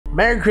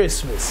Merry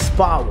Christmas,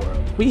 Spa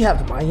World. We have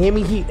the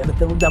Miami Heat and the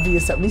Philadelphia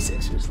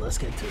 76ers. Let's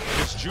get to it.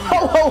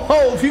 Ho, ho,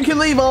 ho. If you can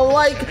leave a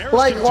like,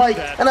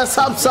 and a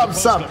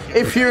sub.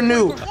 If you're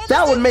new,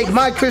 that would make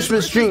my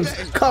Christmas dreams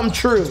come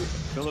true.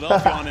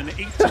 Philadelphia on an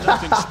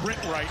 8-0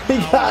 sprint right now. He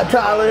got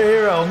Tyler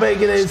Hero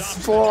making his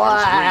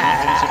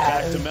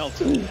splash.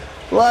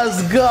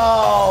 Let's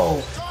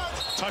go.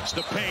 Touch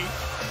the paint.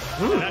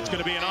 That's going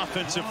to be an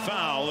offensive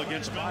foul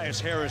against Tobias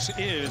Harris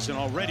and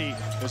already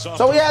is off.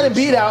 So we had a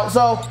beat out,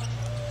 so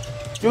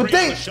you would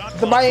think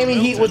the Miami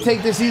Heat would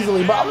take this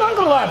easily, but I'm not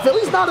going to lie.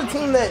 Philly's not a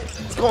team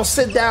that's going to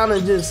sit down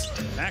and just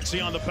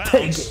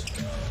take it.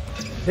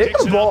 They're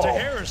going to ball.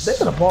 They're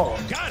going to ball.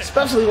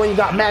 Especially when you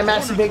got Mad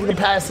Maxey making the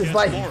passes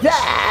like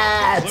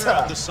that.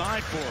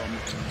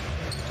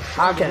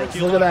 Hawkins,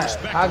 look at that.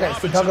 Hawkins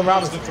to Duncan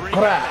Robinson.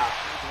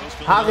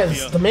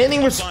 Hawkins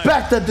demanding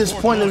respect at this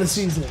point in the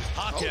season.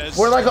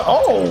 We're like,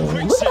 oh,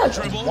 look at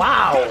that.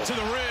 Wow.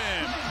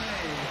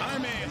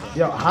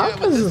 Yo,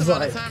 Hawkins is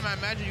like,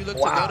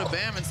 wow.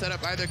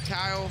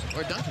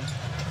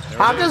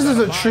 Hawkins is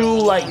a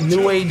true like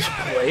new age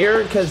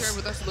player because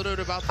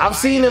I've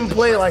seen him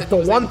play like the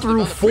 1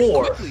 through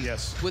 4.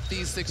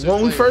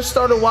 When we first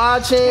started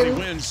watching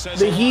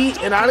the Heat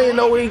and I didn't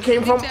know where he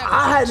came from,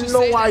 I had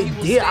no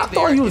idea. I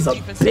thought he was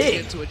a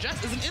big.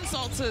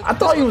 I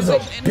thought he was a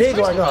big,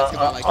 like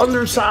a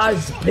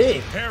undersized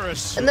big.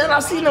 And then I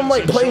seen him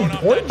like playing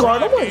point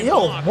guard. I'm like,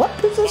 yo, what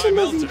position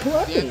does he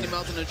play?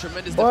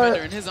 But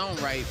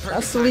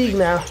that's the league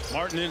now.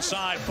 Martin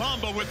inside,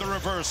 Bamba with the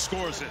reverse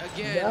scores it.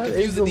 That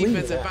is the league.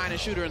 Find a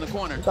shooter in the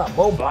corner. We got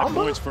Mo Bamba.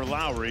 Points for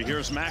Lowry.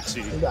 Here's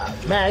Maxey. We got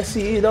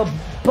Maxey the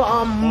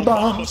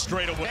Bamba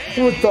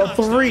with the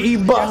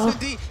 3-ball.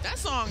 That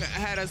song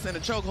had us in a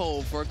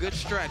chokehold for a good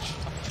stretch.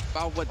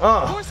 About what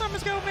 4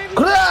 summers ago, maybe.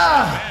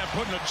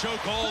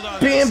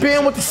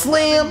 Bam with the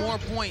slam. More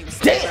points.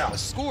 Damn.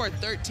 Scored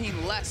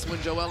 13 less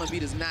when Joel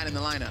Embiid is not in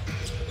the lineup.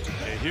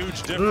 A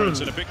huge difference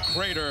and a big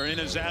crater in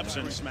his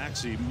absence.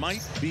 Maxey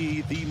might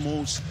be the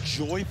most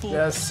joyful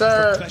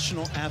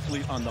professional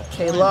athlete on the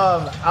planet.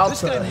 K-Love out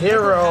to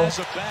Hero. Has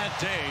a bad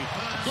day.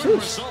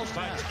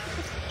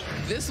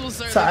 This will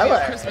certainly be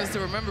a Christmas to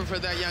remember for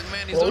that young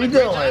man. He's what doing we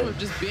a great doing? job of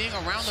just being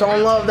around.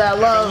 Showing love, that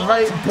love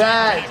right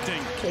back.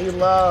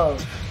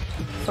 K-Love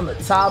from the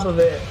top of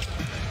it.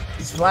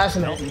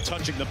 Splashing it.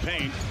 Touching the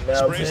paint.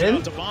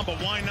 Melton.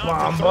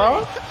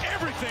 Bamba.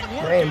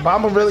 Man,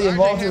 Bamba really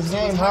involved in his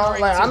game, huh?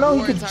 Like, I know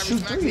he could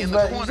shoot threes,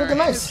 but he's looking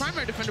nice.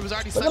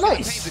 Looking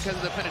nice.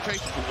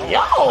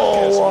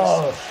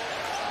 Yo!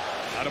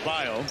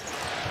 Adebayo.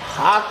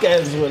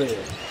 Hawkins with it.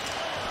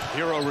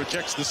 Hero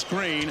rejects the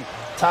screen.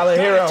 Tyler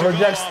Hero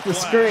rejects the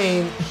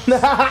screen.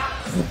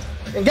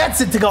 And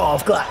gets it to go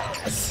off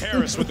glass.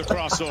 Harris with the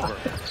crossover.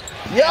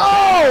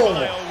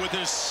 Yo! With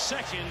his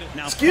second.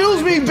 Now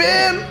excuse me,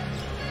 Ben.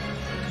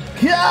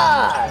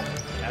 God.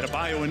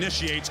 Adebayo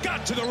initiates,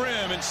 got to the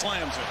rim and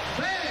slams it.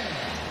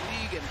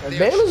 And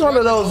Bam is one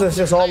of those that's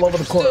just all over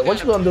the court.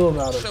 What you gonna do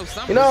about it?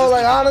 You know,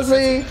 like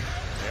honestly,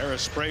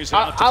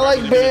 I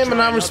like Bam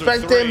and I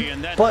respect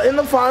him, but in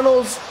the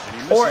finals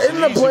or in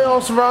the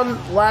playoffs run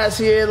last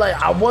year, like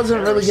I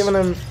wasn't really giving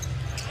him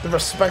the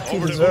respect he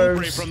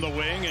deserves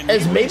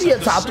as maybe a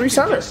top 3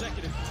 center.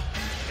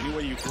 Any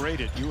way you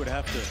grade it, you would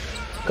have to.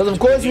 Because of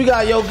course we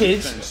got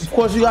Jokic, of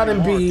course we got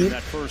Embiid,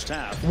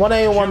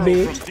 1A and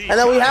 1B, and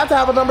then we have to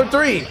have a number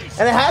 3,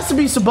 and it has to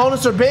be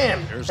Sabonis or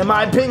Bam, in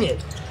my opinion.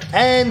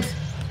 And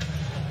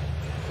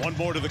one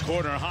more to the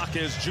corner,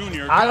 Hawkins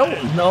Jr. I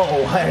don't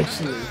know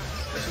actually.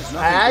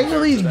 I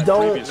actually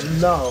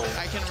don't know.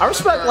 I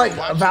respect like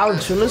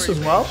Valanciunas as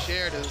well.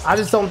 I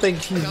just don't think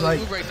he's like.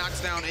 I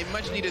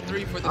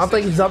don't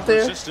think he's up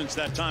there.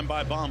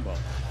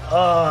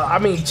 I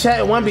mean,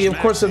 Chet and Wemby, of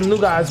course, are the new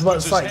guys, but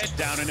it's like,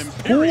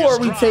 who are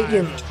we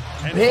taking,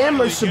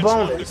 Bam or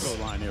Sabonis?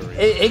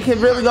 It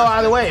can really go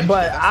either way,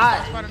 but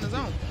I'm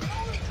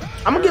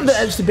gonna give the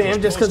edge to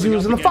Bam just because he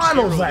was in the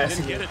finals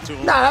last year.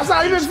 Nah, that's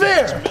not even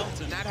fair.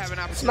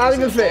 It's not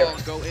even fair.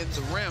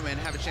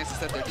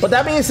 But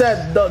that being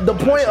said, the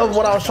point of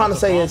what I was trying to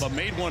say is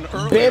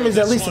Bam is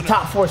at least a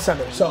top 4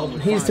 center, so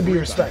he's to be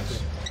respected.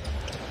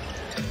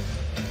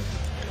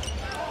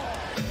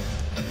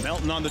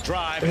 Melton on the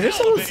drive. Is this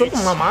someone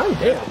slipping my mind?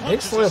 Damn,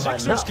 big slip by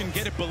now. Can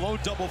get it below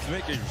double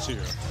figures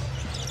here.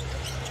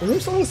 Is there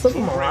someone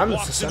slipping my mind?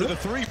 It's a center.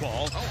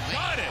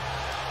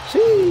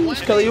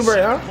 Sheesh, Kelly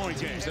Oubre, huh?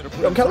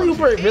 Yo, Kelly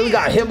Oubre really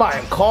got hit by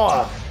a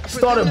car.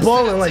 Started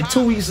balling like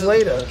 2 weeks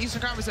later.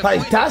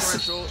 Like,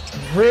 that's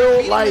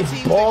real life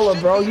baller,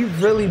 bro. You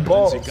really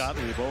balled.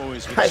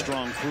 Like,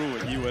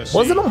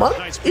 was it a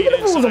month? Even if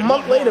it was a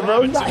month later,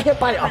 bro, he got hit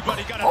by a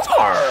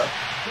car.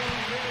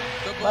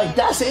 Like,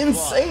 that's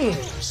insane.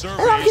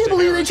 And I can't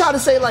believe they try to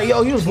say, like,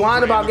 yo, he was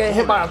lying about getting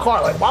hit by a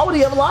car. Like, why would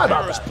he ever lie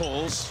about that?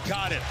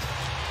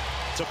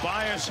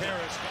 Tobias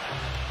Harris.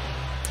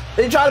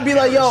 They try to be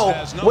like, yo,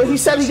 when he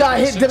said he got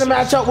hit didn't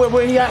match up with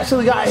where he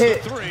actually got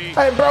hit.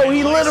 Hey, bro,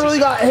 he literally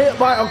got hit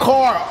by a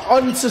car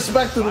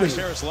unsuspectedly.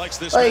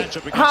 Like,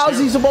 how is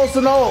he supposed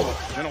to know?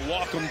 Gonna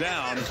walk him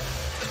down.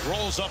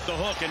 Rolls up the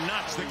hook and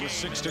knocks the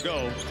 6 to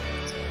go.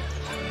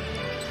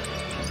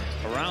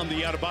 Around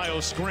the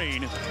Adebayo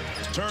screen.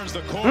 Turns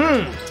the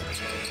corner.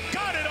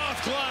 Got it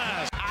off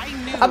glass.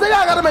 I think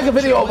I gotta make a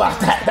video about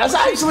that. That's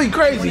actually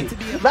crazy.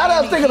 Now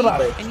that I'm thinking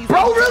about it.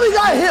 Bro really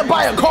got hit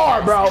by a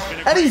car, bro.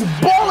 And he's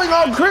balling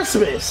on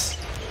Christmas.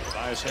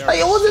 Like,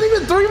 it wasn't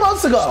even 3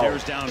 months ago.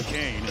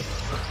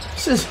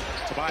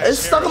 It's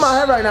stuck in my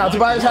head right now.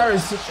 Tobias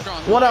Harris,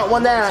 1 out,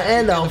 1 down,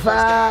 and no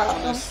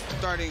foul.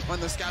 Starting on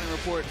the scouting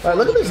report. Right,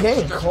 look at this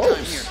game,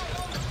 close.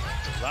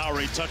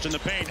 Lowry touching the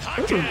paint.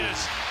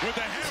 Hawkins with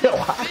the Yo,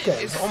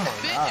 Hawkins, oh my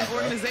god.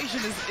 Organization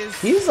is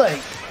he's like,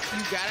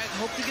 you gotta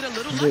hope to get a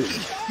little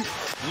lucky.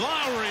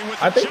 Lowry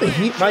with I think the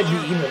Heat might be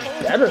even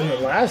better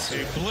than last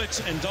year.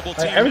 Like,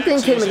 everything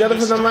came together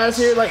for them last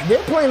year. Like,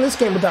 they're playing this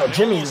game without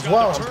Jimmy as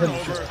well, I'm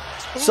pretty sure.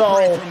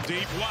 So,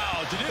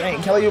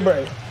 dang, Kelly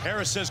Oubre.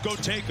 Harris says go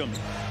take him.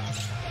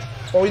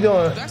 What we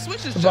doing? That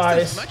switch is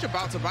Tobias. just as much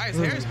about Tobias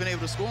Harris been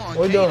able to score on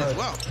What we Kane doing? as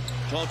well.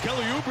 Well,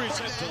 Kelly Oubre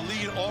says to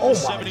lead all Oh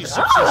 76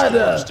 my scorers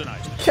god!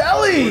 tonight.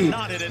 Kelly!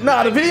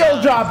 Nah, the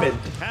video's dropping.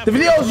 The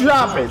video's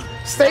dropping.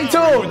 Stay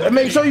tuned and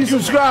make sure you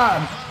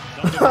subscribe.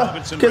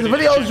 Because the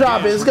video's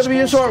dropping. It's going to be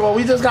a short one.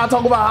 We just got to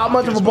talk about how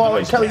much of a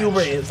baller Kelly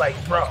Oubre is. Like,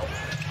 bro,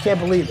 can't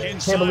believe it.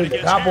 Can't believe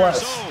it. God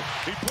bless.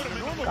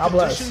 God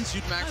bless.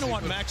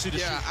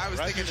 Yeah, I was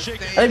thinking the same.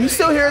 And if you're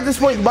still here at this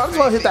point, you might as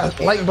well hit that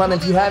like button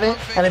if you haven't.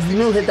 And if you're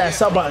new, hit that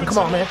sub button. Come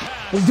on, man.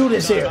 We do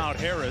this here.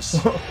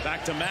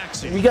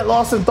 We get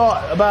lost in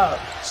thought about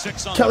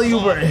Kelly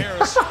Oubre.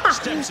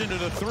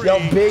 Yo,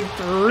 big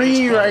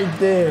 3 right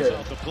there.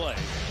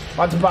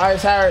 On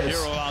Tobias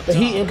Harris. The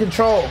Heat in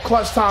control.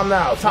 Clutch time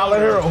now. Tyler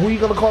Hero. Who you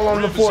going to call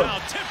on the 4th?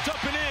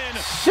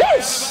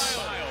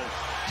 Sheesh.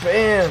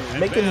 Bam.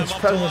 Making his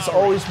presence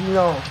always be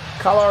known.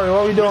 Kyle Lowry, what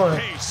are we doing?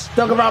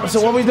 Duncan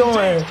Robinson, what are we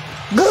doing?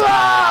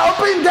 Up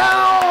and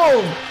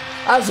down!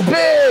 That's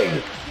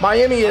big!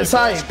 Miami is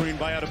hype. I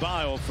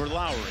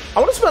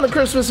want to spend a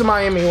Christmas in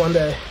Miami one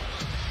day.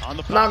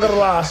 Not gonna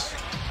lie.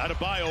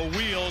 Adebayo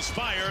wheels,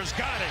 fires,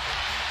 got it.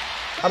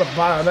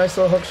 Adebayo, nice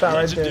little hook shot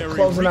right there.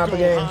 Closing out the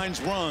game.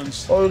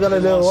 What are we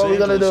gonna do? What are we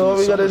gonna do? What are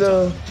we gonna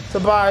do?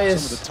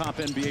 Tobias.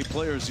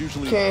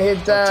 Can't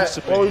hit that.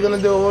 What are we gonna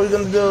do? What are we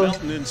gonna do?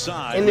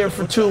 In there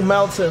for 2,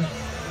 Melton.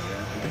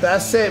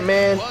 That's it,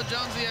 man.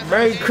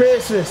 Merry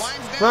Christmas.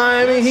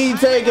 Miami Heat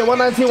take it.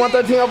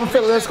 119-113 over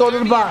Philly. Let's go to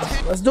the box.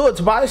 Let's do it.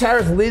 Tobias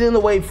Harris leading the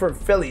way for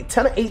Philly.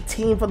 10 of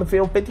 18 from the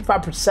field.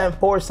 55%.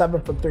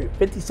 4-7 from 3.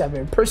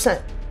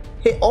 57%.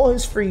 Hit all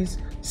his threes.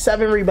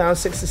 7 rebounds,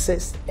 6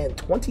 assists, and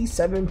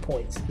 27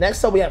 points.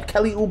 Next up, we have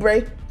Kelly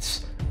Oubre.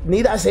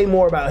 Need I say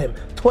more about him?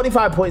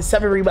 25 points,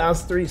 7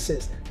 rebounds, 3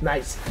 assists.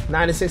 Nice.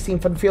 9 of 16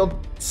 from the field.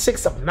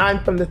 6 of 9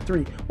 from the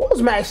 3. What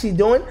was Maxey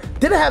doing?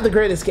 Didn't have the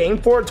greatest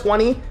game. 4 of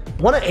 20.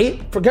 1 of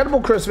 8, forgettable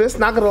Christmas,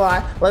 not gonna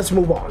lie. Let's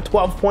move on.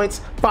 12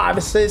 points, 5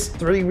 assists,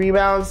 3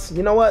 rebounds.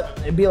 You know what?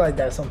 It'd be like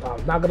that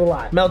sometimes, not gonna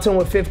lie. Melton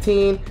with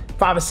 15,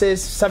 5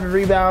 assists, 7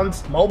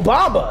 rebounds. Mo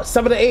Bamba,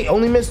 7 of 8,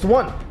 only missed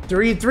 1.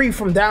 3-3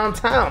 from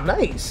downtown,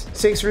 nice.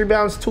 6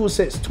 rebounds, 2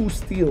 assists, 2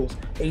 steals,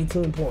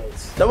 18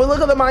 points. Then we look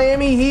at the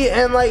Miami Heat,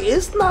 and like,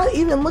 it's not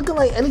even looking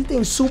like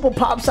anything super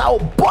pops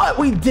out, but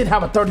we did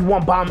have a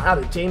 31 bomb out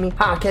of Jamie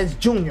Hawkins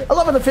Jr.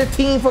 11 of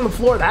 15 from the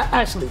floor. That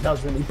actually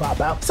does really pop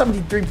out.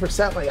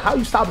 73%, like, how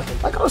you stopping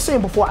him? Like I was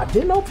saying before, I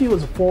didn't know if he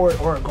was a forward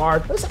or a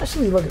guard. Let's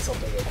actually look at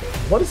something real quick.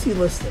 What is he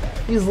listed as?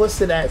 He's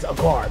listed as a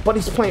guard, but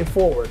he's playing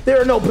forward.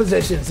 There are no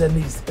positions in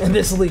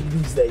this league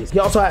these days. He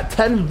also had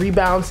 10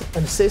 rebounds,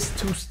 an assist,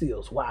 2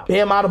 steals. Wow.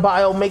 Bam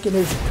Adebayo making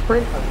his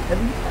print on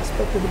every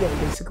aspect of the game,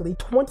 basically.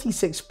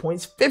 26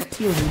 points,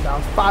 15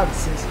 rebounds, 5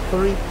 assists,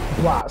 3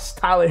 blocks.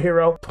 Tyler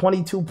Hero,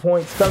 22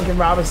 points. Duncan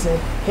Robinson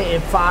hitting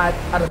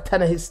 5 out of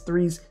 10 of his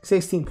threes,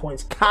 16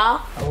 points.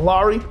 Kyle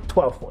Lowry,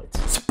 12 points.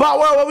 Spot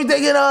World, what we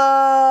thinking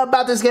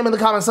about this game in the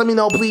comments? Let me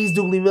know. Please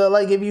do leave a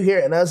like if you hear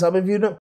it, and that's up if you do.